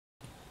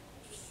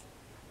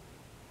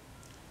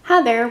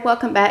Hi there,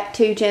 welcome back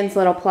to Jen's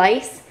Little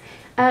Place.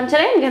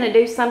 Today I'm going to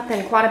do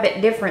something quite a bit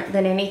different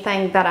than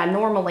anything that I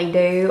normally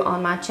do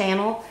on my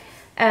channel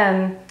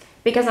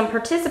because I'm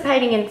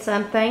participating in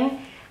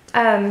something.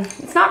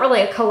 It's not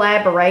really a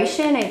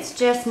collaboration, it's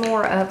just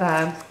more of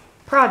a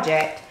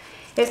project.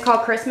 It's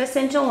called Christmas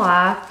in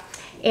July,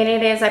 and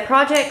it is a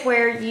project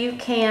where you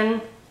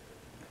can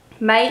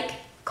make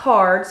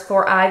cards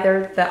for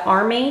either the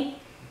Army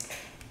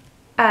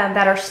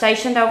that are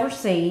stationed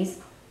overseas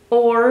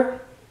or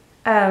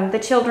the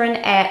children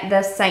at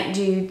the St.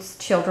 Jude's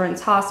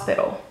Children's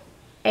Hospital.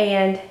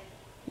 And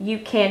you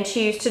can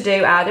choose to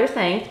do either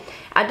thing.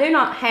 I do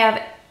not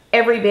have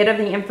every bit of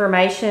the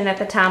information at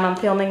the time I'm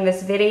filming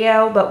this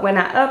video, but when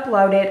I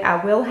upload it,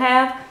 I will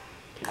have,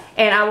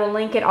 and I will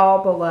link it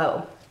all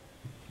below.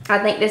 I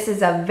think this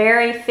is a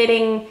very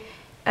fitting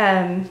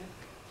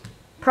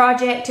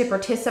project to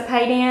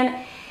participate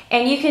in,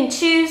 and you can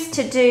choose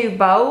to do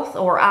both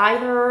or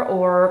either,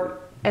 or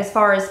as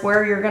far as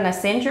where you're going to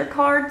send your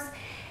cards.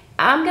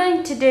 I'm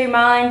going to do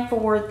mine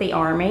for the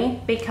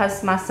Army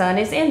because my son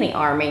is in the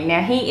Army.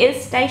 Now, he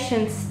is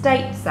stationed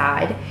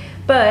stateside,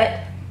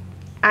 but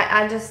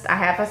I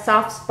have a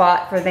soft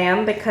spot for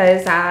them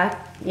because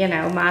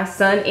my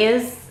son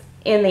is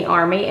in the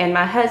Army and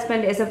my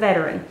husband is a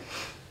veteran.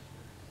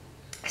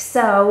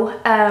 So,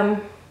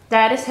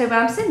 that is who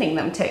I'm sending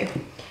them to.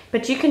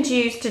 But you can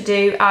choose to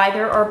do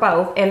either or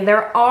both, and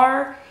there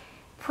are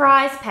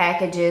prize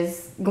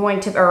packages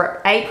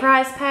or a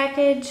prize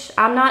package.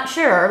 I'm not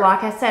sure.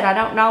 Like I said, I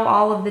don't know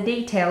all of the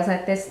details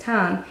at this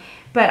time,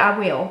 but I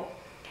will.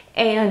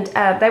 And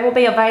they will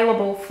be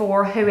available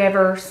for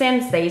whoever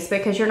sends these,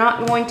 because you're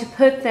not going to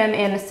put them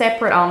in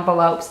separate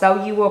envelopes,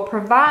 though you will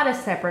provide a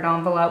separate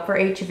envelope for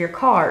each of your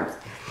cards.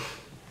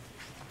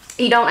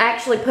 You don't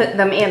actually put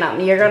them in them.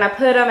 You're going to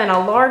put them in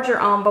a larger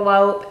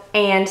envelope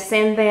and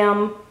send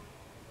them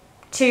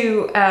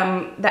to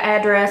the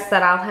address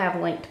that I'll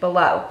have linked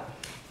below.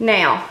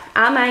 Now,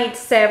 I made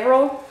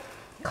several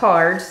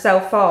cards so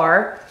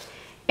far,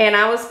 and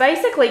I was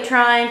basically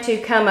trying to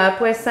come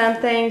up with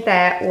something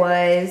that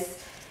was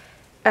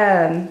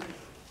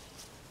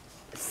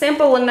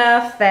simple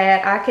enough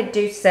that I could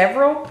do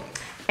several.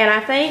 And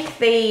I think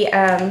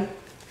the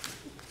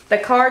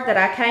card that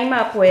I came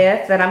up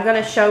with, that I'm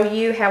going to show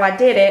you how I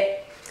did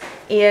it,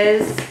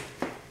 is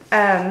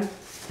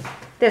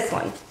this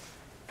one.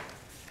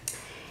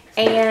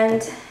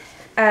 And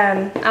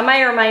I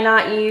may or may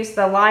not use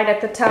the light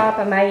at the top.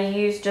 I may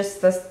use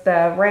just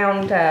the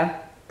round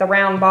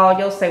ball.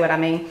 You'll see what I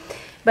mean.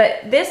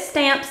 But this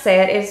stamp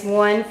set is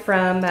one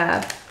from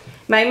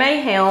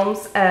Maymay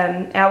Helms.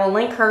 I will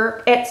link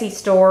her Etsy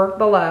store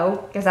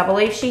below, because I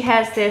believe she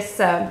has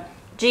this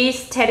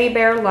G's Teddy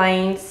Bear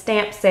Lane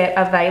stamp set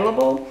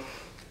available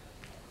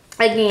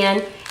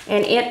again,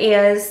 and it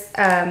is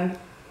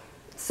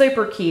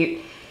super cute.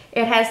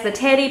 It has the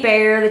teddy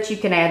bear that you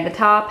can add the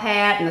top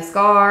hat and the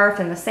scarf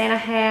and the Santa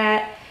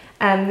hat.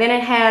 Then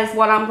it has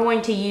what I'm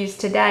going to use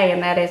today,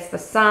 and that is the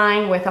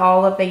sign with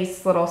all of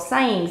these little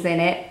sayings in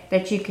it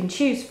that you can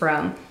choose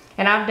from.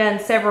 And I've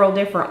done several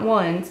different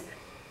ones.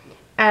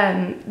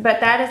 But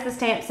that is the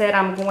stamp set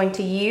I'm going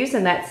to use,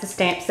 and that's the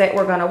stamp set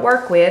we're going to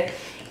work with.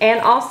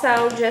 And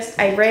also just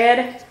a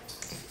red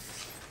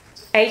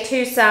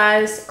A2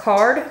 size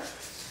card.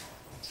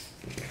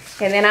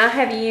 And then I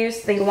have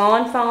used the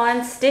Lawn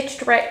Fawn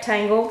stitched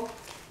rectangle,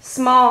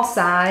 small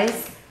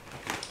size.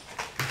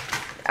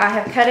 I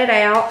have cut it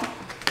out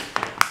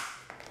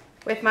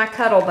with my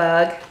Cuddle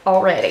Bug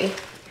already.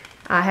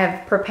 I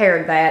have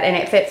prepared that, and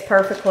it fits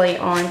perfectly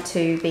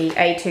onto the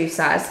A2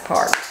 size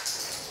card.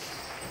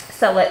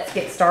 So let's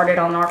get started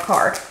on our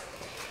card.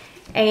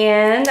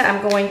 And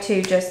I'm going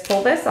to just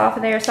pull this off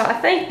of there. So I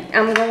think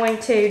I'm going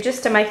to,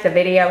 just to make the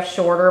video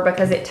shorter,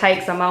 because it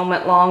takes a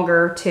moment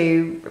longer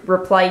to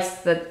replace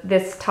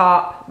this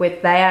top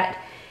with that,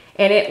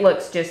 and it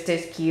looks just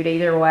as cute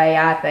either way,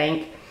 I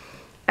think.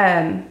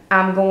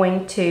 I'm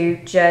going to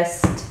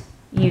just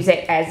use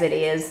it as it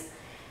is.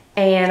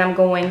 And I'm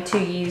going to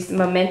use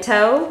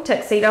Memento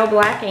Tuxedo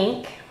Black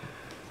ink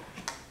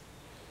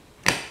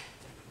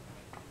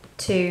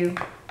to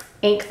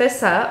ink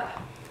this up.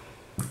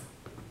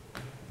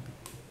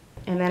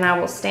 And then I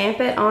will stamp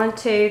it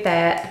onto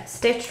that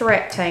stitched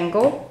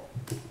rectangle.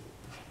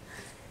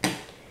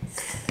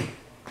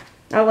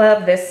 I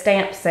love this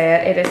stamp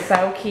set. It is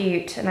so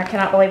cute, and I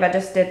cannot believe I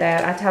just did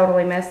that. I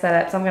totally messed that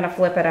up, so I'm going to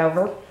flip it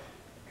over.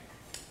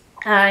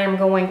 I am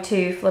going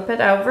to flip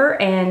it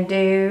over and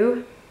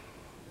do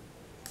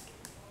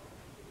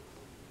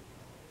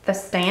the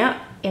stamp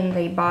in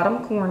the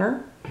bottom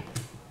corner.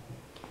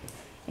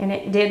 And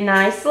it did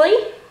nicely.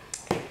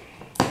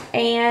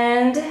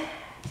 And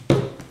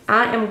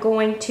I am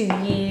going to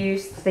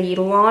use the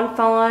Lawn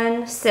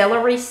Fawn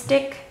celery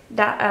stick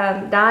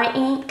dye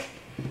ink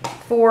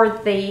for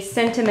the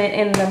sentiment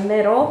in the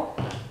middle.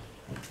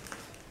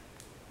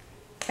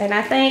 And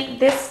I think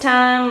this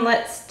time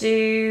let's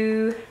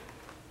do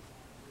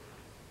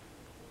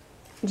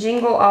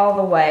Jingle All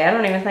the Way. I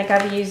don't even think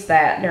I've used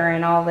that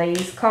during all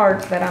these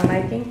cards that I'm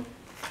making.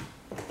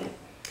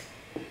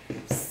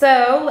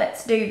 So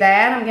let's do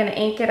that. I'm gonna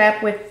ink it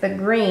up with the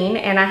green,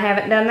 and I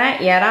haven't done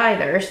that yet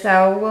either.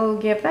 So we'll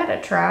give that a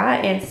try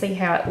and see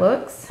how it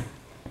looks.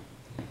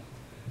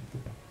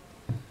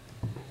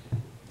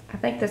 I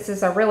think this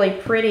is a really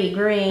pretty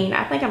green.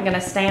 I think I'm gonna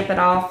stamp it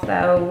off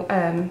though,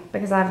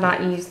 because I've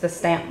not used the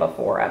stamp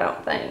before, I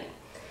don't think.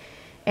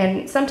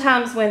 And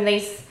sometimes when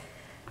these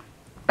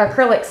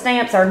acrylic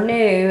stamps are new,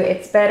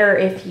 it's better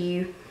if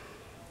you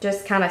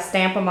just kind of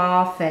stamp them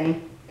off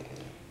and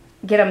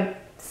get them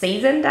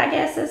seasoned, I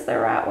guess is the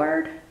right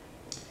word.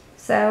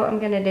 So I'm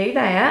gonna do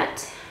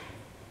that.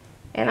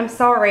 And I'm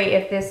sorry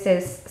if this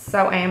is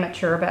so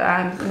amateur, but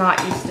I'm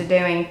not used to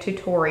doing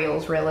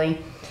tutorials really.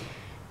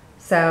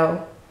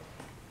 So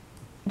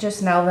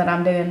just know that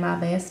I'm doing my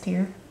best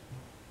here.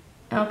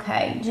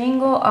 Okay,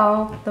 jingle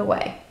all the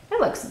way.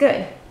 It looks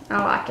good,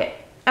 I like it.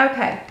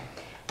 Okay,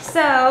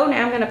 so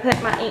now I'm gonna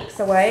put my inks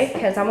away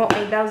because I won't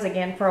need those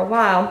again for a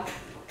while.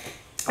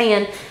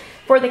 And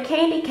for the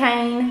candy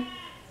cane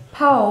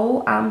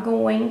pole, I'm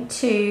going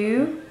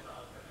to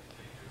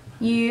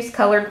use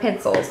colored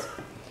pencils,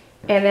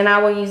 and then I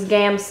will use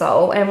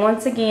Gamsol. And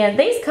once again,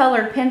 these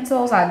colored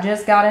pencils I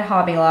just got at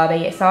Hobby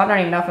Lobby, so I don't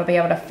even know if I'll be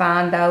able to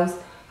find those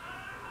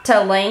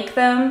to link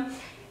them,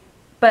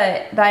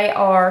 but they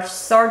are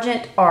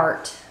Sargent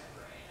Art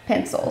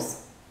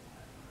pencils.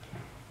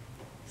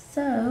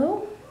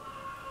 So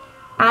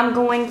I'm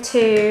going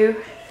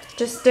to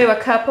just do a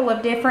couple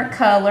of different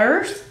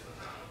colors,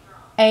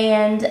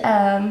 and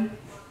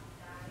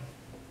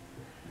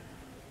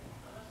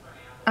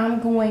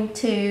I'm going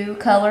to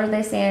color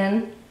this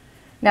in.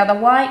 Now the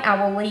white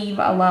I will leave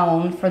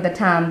alone for the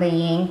time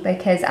being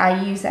because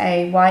I use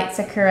a white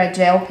Sakura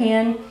gel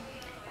pen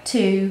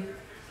to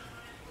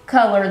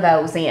color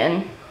those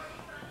in.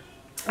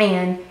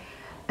 And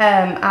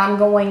I'm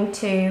going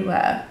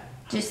to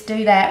just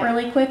do that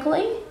really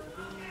quickly.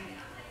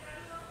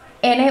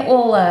 And it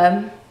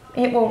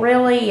will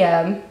really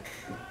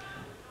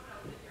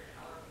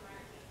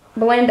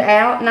blend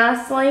out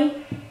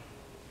nicely,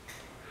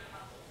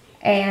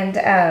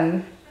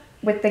 and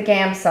with the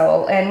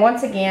Gamsol. And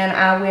once again,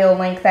 I will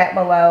link that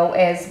below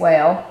as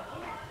well.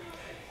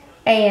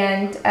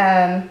 And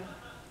I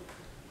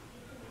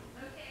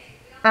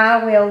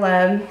will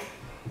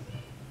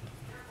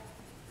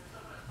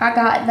I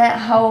got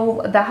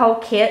the whole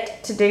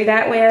kit to do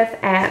that with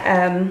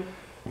at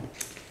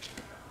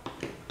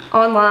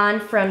online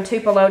from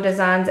Tupelo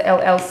Designs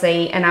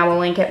LLC, and I will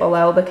link it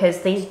below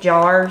because these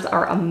jars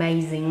are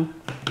amazing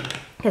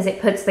because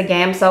it puts the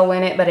Gamsol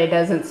in it, but it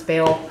doesn't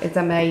spill. It's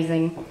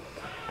amazing.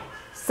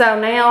 So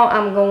now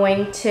I'm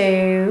going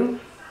to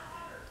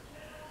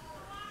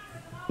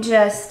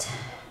just,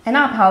 and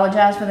I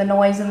apologize for the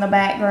noise in the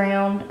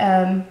background.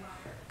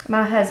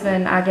 My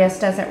husband, I guess,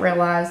 doesn't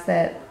realize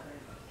that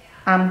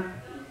I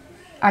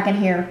can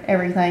hear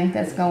everything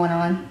that's going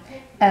on.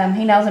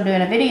 He knows I'm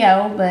doing a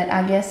video, but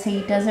I guess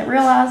he doesn't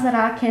realize that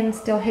I can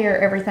still hear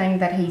everything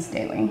that he's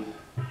doing.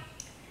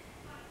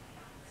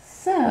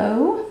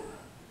 So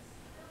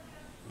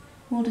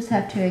we'll just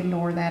have to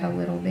ignore that a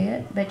little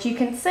bit. But you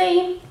can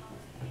see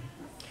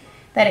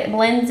that it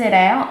blends it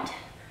out.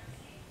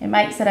 It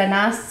makes it a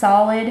nice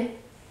solid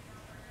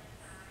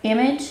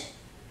image.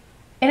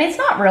 And it's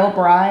not real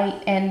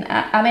bright. And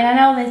I mean, I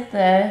know that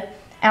the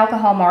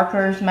alcohol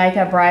markers make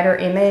a brighter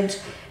image,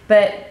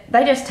 but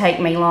they just take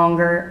me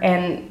longer,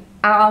 and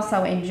I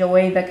also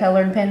enjoy the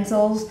colored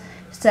pencils,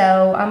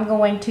 so I'm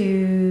going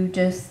to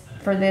just,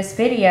 for this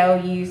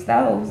video, use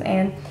those.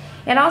 And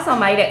it also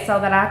made it so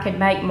that I could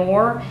make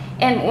more.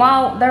 And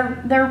while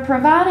they're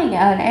providing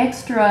an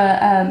extra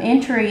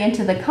entry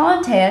into the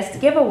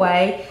contest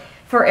giveaway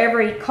for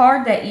every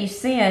card that you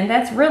send,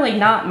 that's really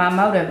not my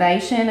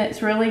motivation.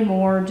 It's really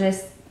more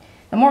just,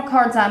 the more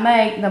cards I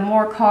make, the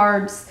more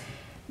cards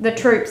the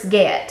troops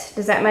get.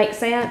 Does that make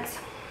sense?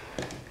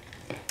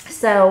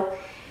 So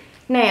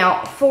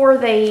now for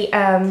the,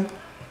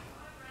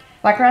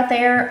 like right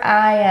there,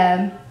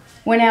 I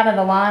went out of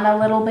the line a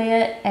little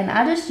bit, and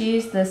I just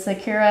used the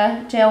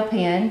Sakura gel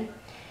pen,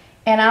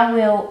 and I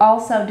will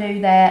also do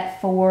that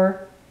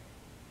for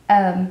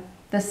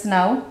the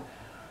snow.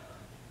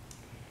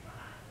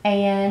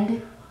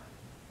 And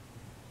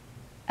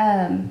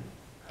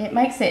it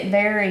makes it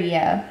very,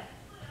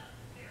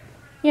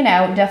 you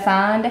know,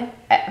 defined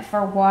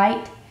for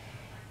white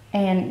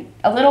and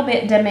a little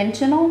bit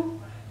dimensional,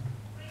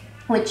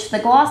 which the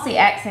glossy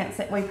accents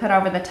that we put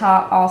over the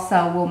top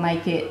also will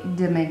make it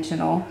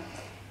dimensional.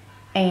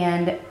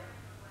 And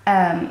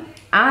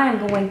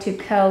I'm going to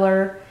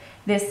color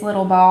this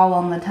little ball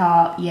on the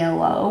top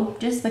yellow,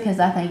 just because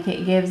I think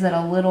it gives it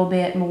a little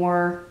bit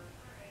more,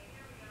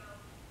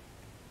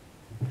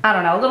 I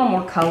don't know, a little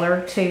more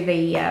color to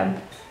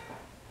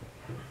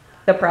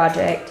the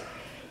project,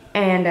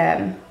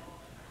 and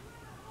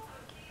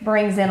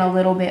brings in a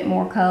little bit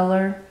more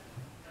color.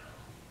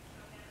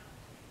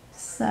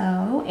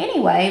 So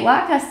anyway,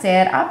 like I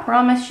said, I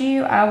promise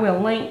you I will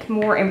link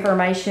more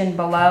information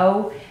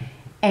below,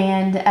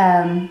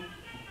 and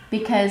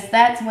because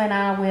that's when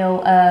I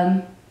will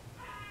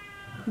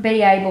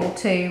be able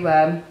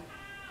to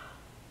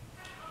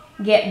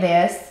get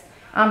this.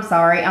 I'm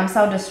sorry, I'm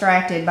so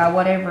distracted by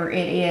whatever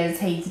it is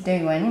he's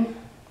doing.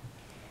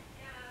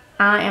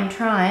 I am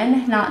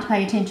trying not to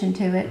pay attention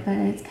to it, but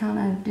it's kind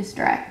of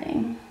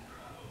distracting.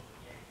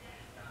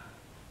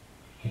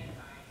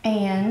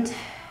 And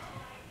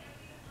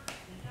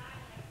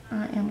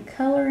I am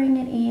coloring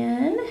it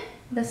in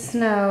the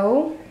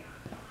snow.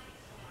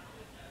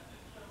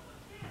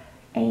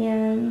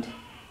 And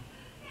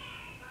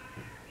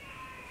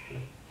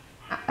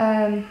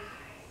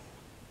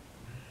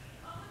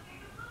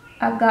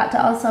I've got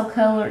to also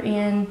color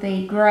in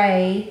the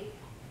gray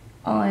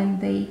on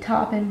the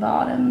top and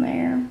bottom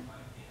there.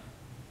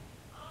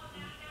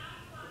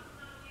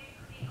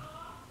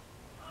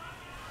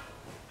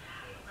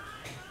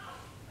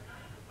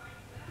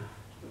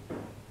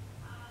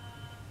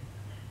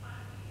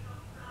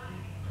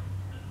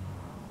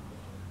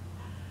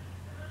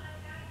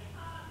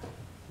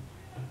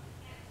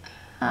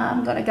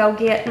 I'm gonna go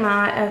get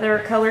my other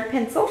colored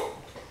pencil.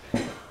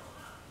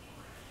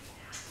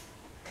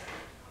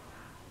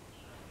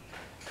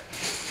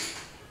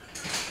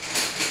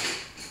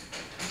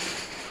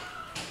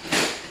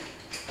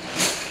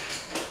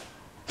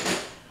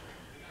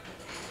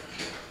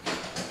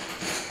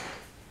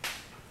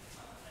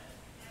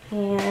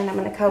 And I'm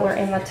gonna color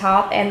in the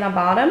top and the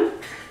bottom.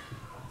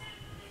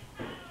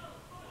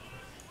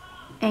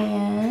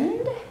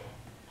 And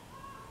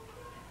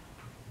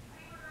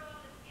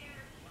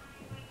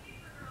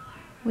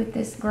with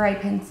this gray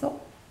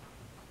pencil,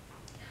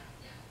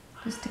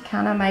 just to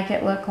kind of make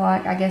it look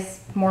like, I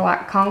guess, more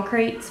like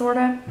concrete, sort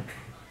of.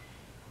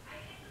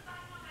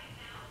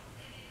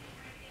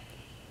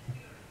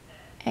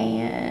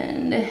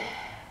 And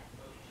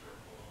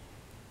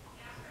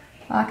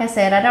like I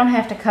said, I don't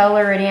have to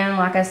color it in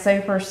like a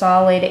super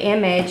solid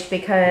image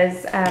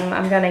because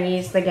I'm going to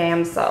use the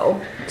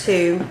Gamsol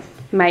to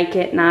make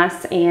it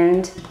nice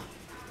and,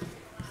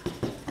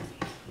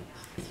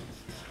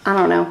 I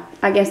don't know,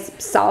 I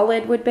guess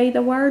solid would be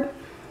the word.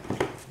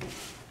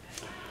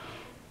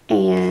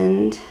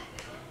 And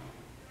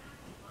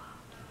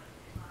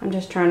I'm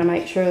just trying to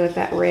make sure that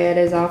that red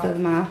is off of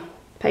my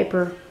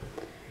paper,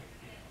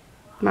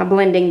 my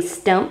blending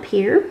stump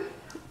here.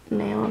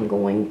 Now I'm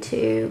going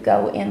to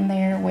go in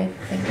there with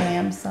the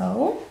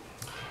Gamsol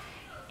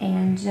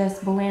and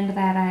just blend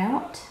that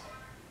out.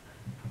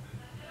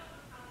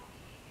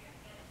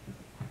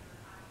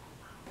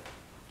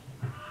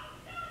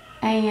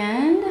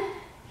 And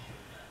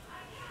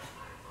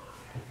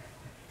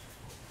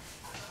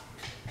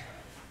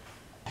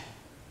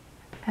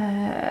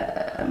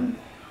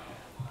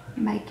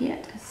make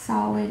it a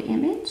solid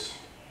image.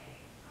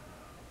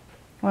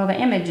 Well, the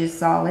image is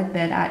solid,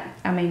 but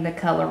I mean the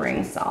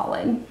coloring's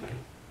solid.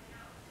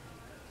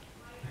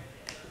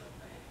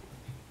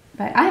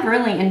 But I've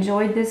really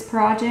enjoyed this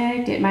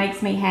project. It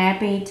makes me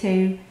happy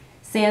to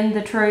send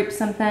the troops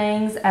some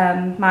things.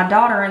 My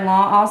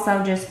daughter-in-law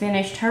also just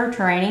finished her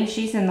training.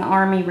 She's in the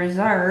Army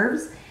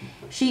Reserves.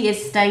 She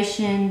is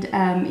stationed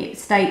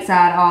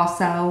stateside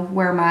also,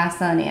 where my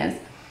son is.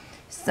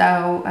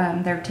 So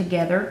they're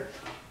together.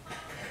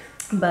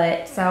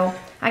 But so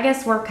I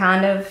guess we're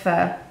kind of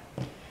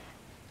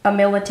a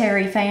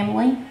military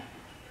family.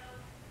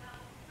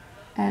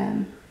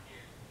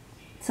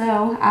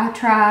 So I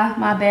try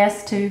my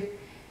best to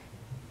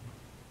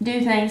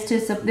do things to,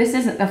 this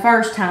isn't the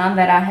first time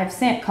that I have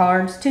sent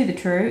cards to the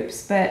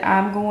troops, but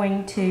I'm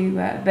going to,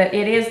 but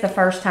it is the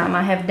first time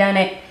I have done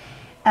it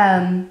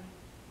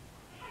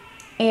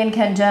in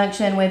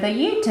conjunction with a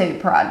YouTube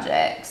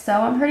project. So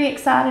I'm pretty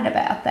excited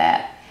about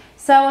that.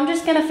 So I'm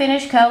just going to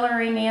finish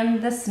coloring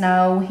in the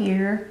snow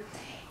here.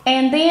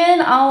 And then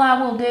all I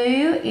will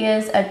do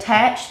is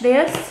attach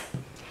this.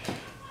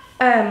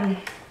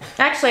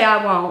 Actually,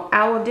 I won't.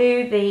 I will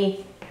do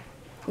the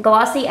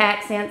glossy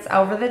accents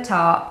over the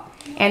top,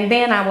 and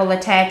then I will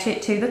attach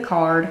it to the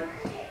card.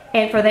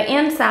 And for the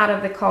inside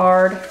of the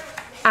card,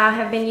 I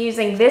have been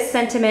using this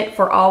sentiment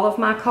for all of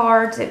my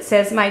cards. It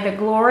says, "May the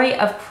glory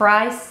of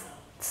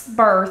Christ's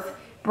birth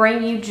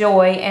bring you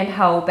joy and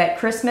hope at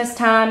Christmas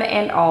time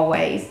and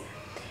always."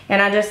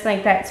 And I just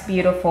think that's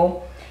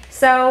beautiful.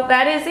 So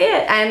that is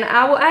it. And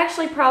I will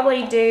actually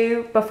probably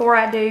do, before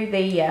I do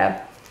the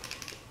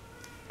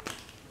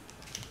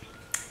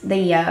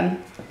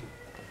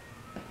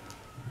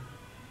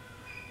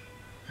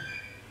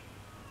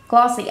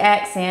glossy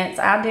accents,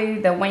 I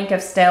do the Wink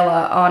of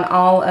Stella on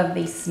all of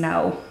the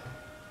snow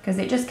because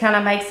it just kind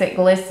of makes it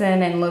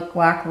glisten and look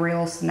like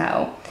real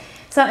snow.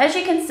 So as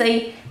you can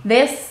see,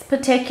 this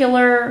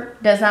particular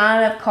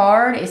design of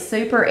card is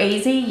super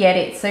easy, yet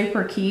it's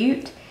super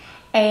cute.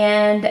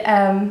 And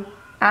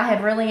I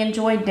have really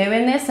enjoyed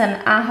doing this,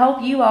 and I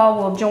hope you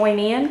all will join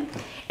in.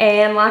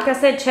 And like I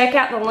said, check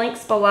out the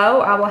links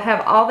below. I will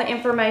have all the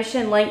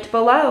information linked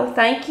below.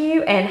 Thank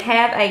you, and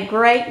have a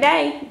great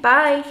day.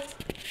 Bye.